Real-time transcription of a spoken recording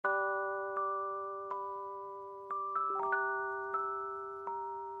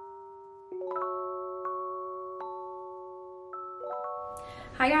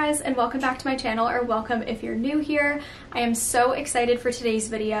Hi guys, and welcome back to my channel, or welcome if you're new here. I am so excited for today's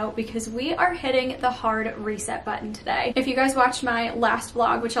video because we are hitting the hard reset button today. If you guys watched my last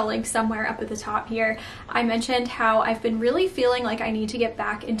vlog, which I'll link somewhere up at the top here, I mentioned how I've been really feeling like I need to get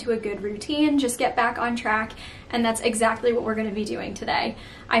back into a good routine, just get back on track, and that's exactly what we're going to be doing today.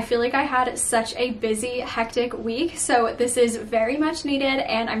 I feel like I had such a busy, hectic week, so this is very much needed,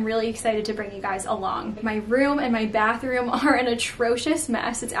 and I'm really excited to bring you guys along. My room and my bathroom are an atrocious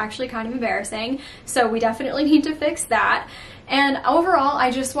mess. It's actually kind of embarrassing, so we definitely need to fix that. And overall, I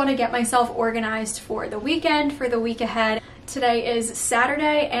just want to get myself organized for the weekend, for the week ahead. Today is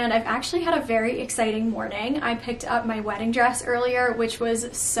Saturday, and I've actually had a very exciting morning. I picked up my wedding dress earlier, which was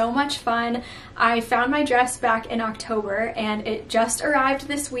so much fun. I found my dress back in October, and it just arrived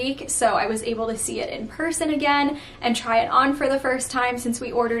this week, so I was able to see it in person again and try it on for the first time since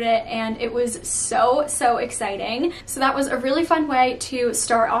we ordered it, and it was so exciting. So that was a really fun way to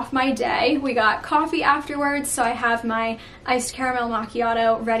start off my day. We got coffee afterwards, so I have my iced caramel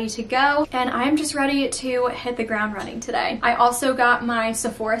macchiato ready to go, and I'm just ready to hit the ground running today. I also got my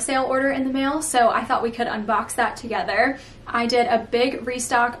Sephora sale order in the mail, so I thought we could unbox that together. I did a big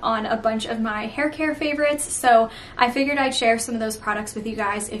restock on a bunch of my hair care favorites, so I figured I'd share some of those products with you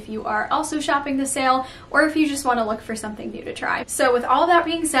guys if you are also shopping the sale or if you just want to look for something new to try. So with all that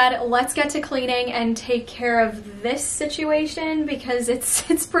being said, let's get to cleaning and take care of this situation because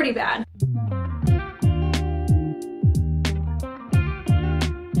it's pretty bad.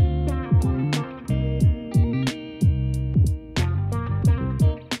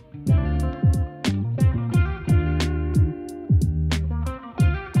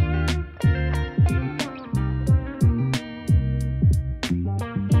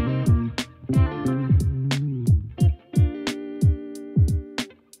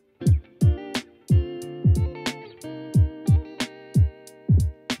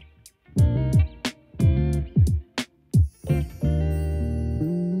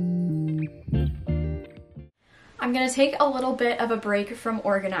 I'm gonna take a little bit of a break from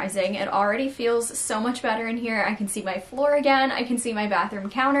organizing. It already feels so much better in here. I can see my floor again, I can see my bathroom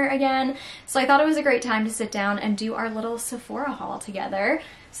counter again. So I thought it was a great time to sit down and do our little Sephora haul together.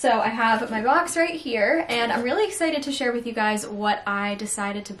 So I have my box right here, and I'm really excited to share with you guys what I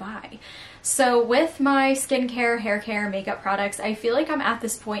decided to buy. So with my skincare, hair care, makeup products, I feel like I'm at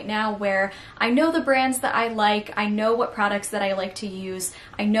this point now where I know the brands that I like, I know what products that I like to use,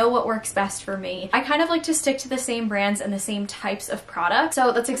 I know what works best for me. I kind of like to stick to the same brands and the same types of products.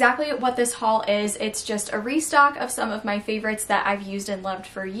 So that's exactly what this haul is. It's just a restock of some of my favorites that I've used and loved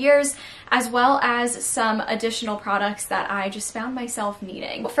for years, as well as some additional products that I just found myself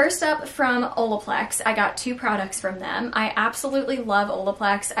needing. First up, from Olaplex, I got two products from them. I absolutely love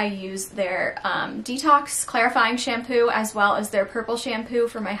Olaplex. I use their detox clarifying shampoo as well as their purple shampoo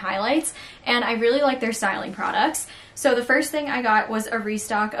for my highlights, and I really like their styling products. So the first thing I got was a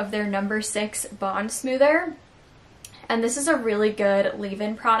restock of their No. 6 Bond Smoother. And this is a really good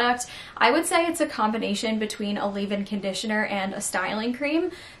leave-in product. I would say it's a combination between a leave-in conditioner and a styling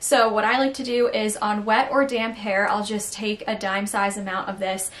cream. So what I like to do is on wet or damp hair, I'll just take a dime size amount of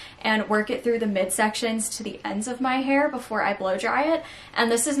this and work it through the midsections to the ends of my hair before I blow dry it. And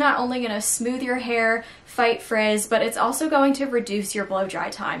this is not only going to smooth your hair, fight frizz, but it's also going to reduce your blow dry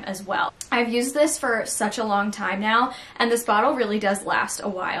time as well. I've used this for such a long time now, and this bottle really does last a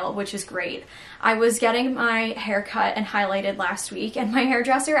while, which is great. I was getting my hair cut and highlighted last week, and my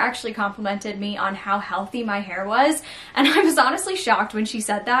hairdresser actually complimented me on how healthy my hair was, and I was honestly shocked when she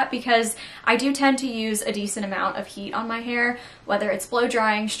said that because I do tend to use a decent amount of heat on my hair, whether it's blow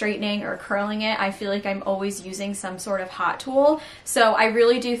drying, straightening, or curling it. I feel like I'm always using some sort of hot tool, so I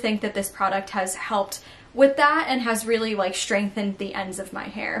really do think that this product has helped with that and has really strengthened the ends of my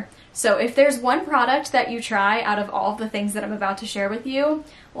hair. So if there's one product that you try out of all of the things that I'm about to share with you,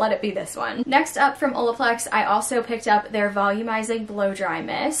 let it be this one. Next up from Olaplex, I also picked up their volumizing blow dry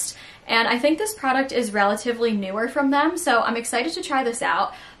mist, and I think this product is relatively newer from them, so I'm excited to try this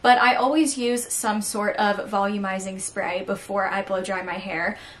out. But I always use some sort of volumizing spray before I blow dry my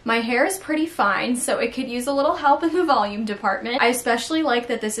hair. My hair is pretty fine, so it could use a little help in the volume department. I especially like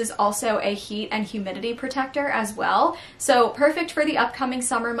that this is also a heat and humidity protector as well, so perfect for the upcoming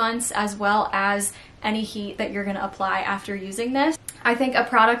summer months as well as any heat that you're going to apply after using this. I think a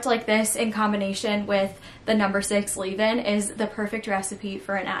product like this in combination with the No. 6 leave-in is the perfect recipe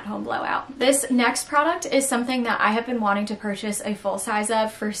for an at-home blowout. This next product is something that I have been wanting to purchase a full size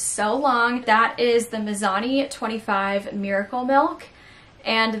of for so long. That is the Mizani 25 Miracle Milk.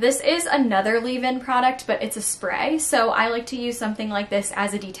 And this is another leave-in product, but it's a spray, so I like to use something like this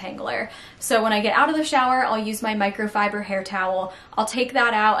as a detangler. So when I get out of the shower, I'll use my microfiber hair towel. I'll take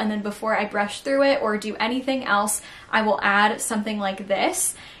that out, and then before I brush through it or do anything else, I will add something like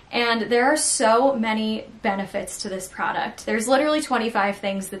this. And there are so many benefits to this product. There's literally 25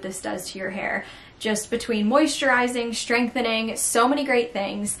 things that this does to your hair. Just between moisturizing, strengthening, so many great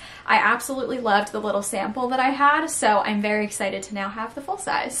things. I absolutely loved the little sample that I had, so I'm very excited to now have the full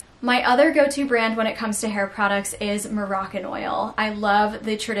size. My other go-to brand when it comes to hair products is Moroccanoil. I love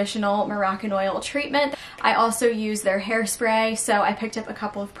the traditional Moroccanoil treatment. I also use their hairspray, so I picked up a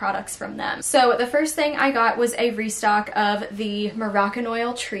couple of products from them. So the first thing I got was a restock of the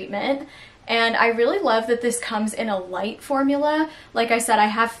Moroccanoil treatment. And I really love that this comes in a light formula. Like I said, I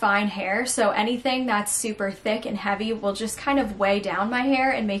have fine hair, so anything that's super thick and heavy will just kind of weigh down my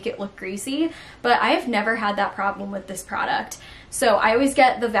hair and make it look greasy. But I have never had that problem with this product. So I always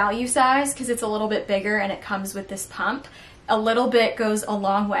get the value size because it's a little bit bigger and it comes with this pump. A little bit goes a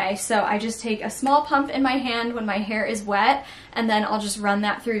long way, so I just take a small pump in my hand when my hair is wet, and then I'll just run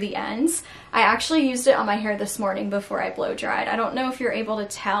that through the ends. I actually used it on my hair this morning before I blow dried. I don't know if you're able to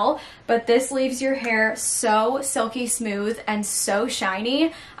tell, but this leaves your hair so silky smooth and so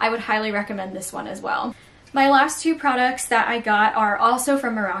shiny. I would highly recommend this one as well. My last two products that I got are also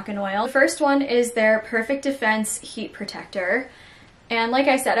from Moroccanoil. The first one is their Perfect Defense Heat Protector. And like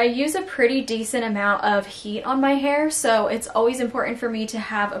I said, I use a pretty decent amount of heat on my hair, so it's always important for me to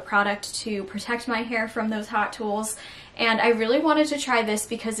have a product to protect my hair from those hot tools. And I really wanted to try this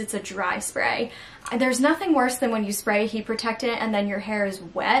because it's a dry spray. There's nothing worse than when you spray a heat protectant and then your hair is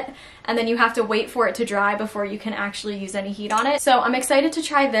wet, and then you have to wait for it to dry before you can actually use any heat on it. So I'm excited to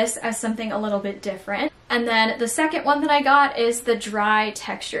try this as something a little bit different. And then the second one that I got is the Dry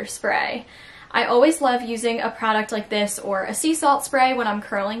Texture Spray. I always love using a product like this or a sea salt spray when I'm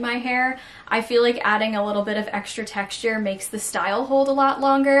curling my hair. I feel like adding a little bit of extra texture makes the style hold a lot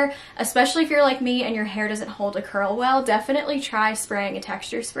longer, especially if you're like me and your hair doesn't hold a curl well. Definitely try spraying a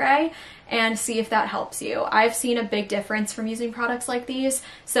texture spray and see if that helps you. I've seen a big difference from using products like these,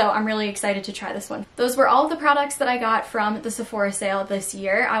 so I'm really excited to try this one. Those were all of the products that I got from the Sephora sale this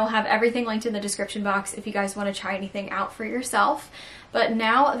year. I will have everything linked in the description box if you guys want to try anything out for yourself. But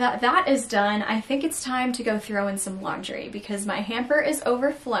now that that is done, I think it's time to go throw in some laundry because my hamper is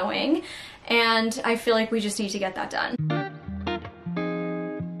overflowing and I feel like we just need to get that done.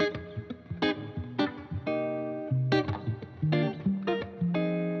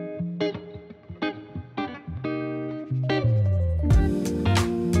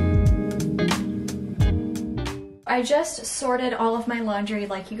 I just sorted all of my laundry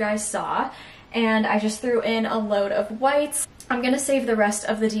like you guys saw, and I just threw in a load of whites. I'm gonna save the rest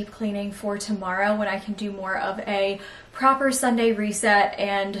of the deep cleaning for tomorrow when I can do more of a proper Sunday reset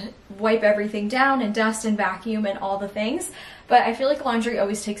and wipe everything down and dust and vacuum and all the things. But I feel like laundry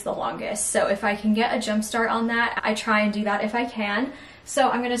always takes the longest, so if I can get a jump start on that, I try and do that if I can.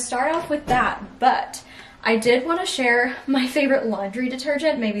 So I'm gonna start off with that, but I did want to share my favorite laundry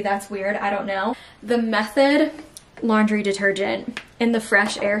detergent. Maybe that's weird, I don't know. The Method laundry detergent in the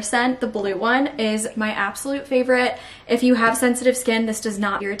Fresh Air scent, the blue one, is my absolute favorite. If you have sensitive skin, this does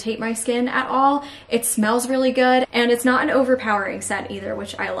not irritate my skin at all. It smells really good, and it's not an overpowering scent either,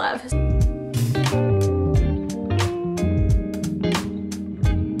 which I love.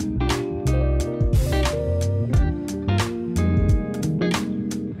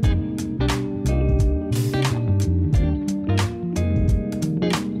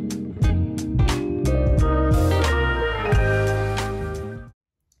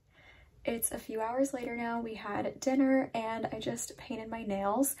 It's a few hours later now. We had dinner and I just painted my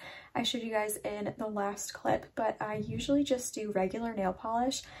nails. I showed you guys in the last clip, but I usually just do regular nail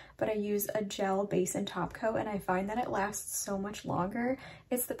polish, but I use a gel base and top coat and I find that it lasts so much longer.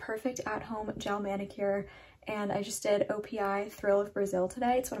 It's the perfect at-home gel manicure, and I just did OPI Thrill of Brazil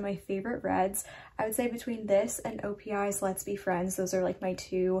today. It's one of my favorite reds. I would say between this and OPI's Let's Be Friends, those are like my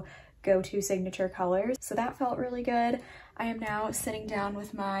two go-to signature colors. So that felt really good. I am now sitting down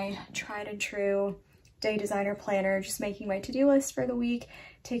with my tried and true day designer planner, just making my to-do list for the week,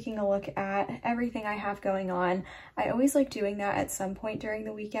 taking a look at everything I have going on. I always like doing that at some point during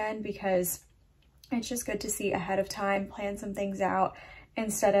the weekend because it's just good to see ahead of time, plan some things out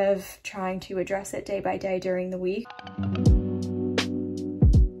instead of trying to address it day by day during the week.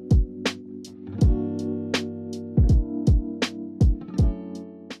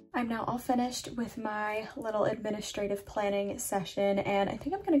 I'm now all finished with my little administrative planning session, and I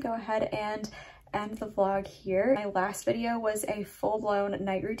think I'm gonna go ahead and end the vlog here. My last video was a full-blown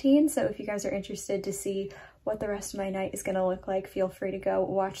night routine, so if you guys are interested to see what the rest of my night is gonna look like, feel free to go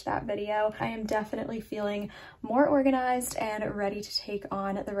watch that video. I am definitely feeling more organized and ready to take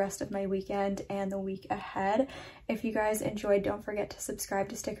on the rest of my weekend and the week ahead. If you guys enjoyed, don't forget to subscribe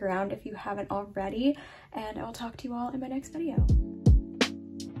to stick around if you haven't already, and I will talk to you all in my next video.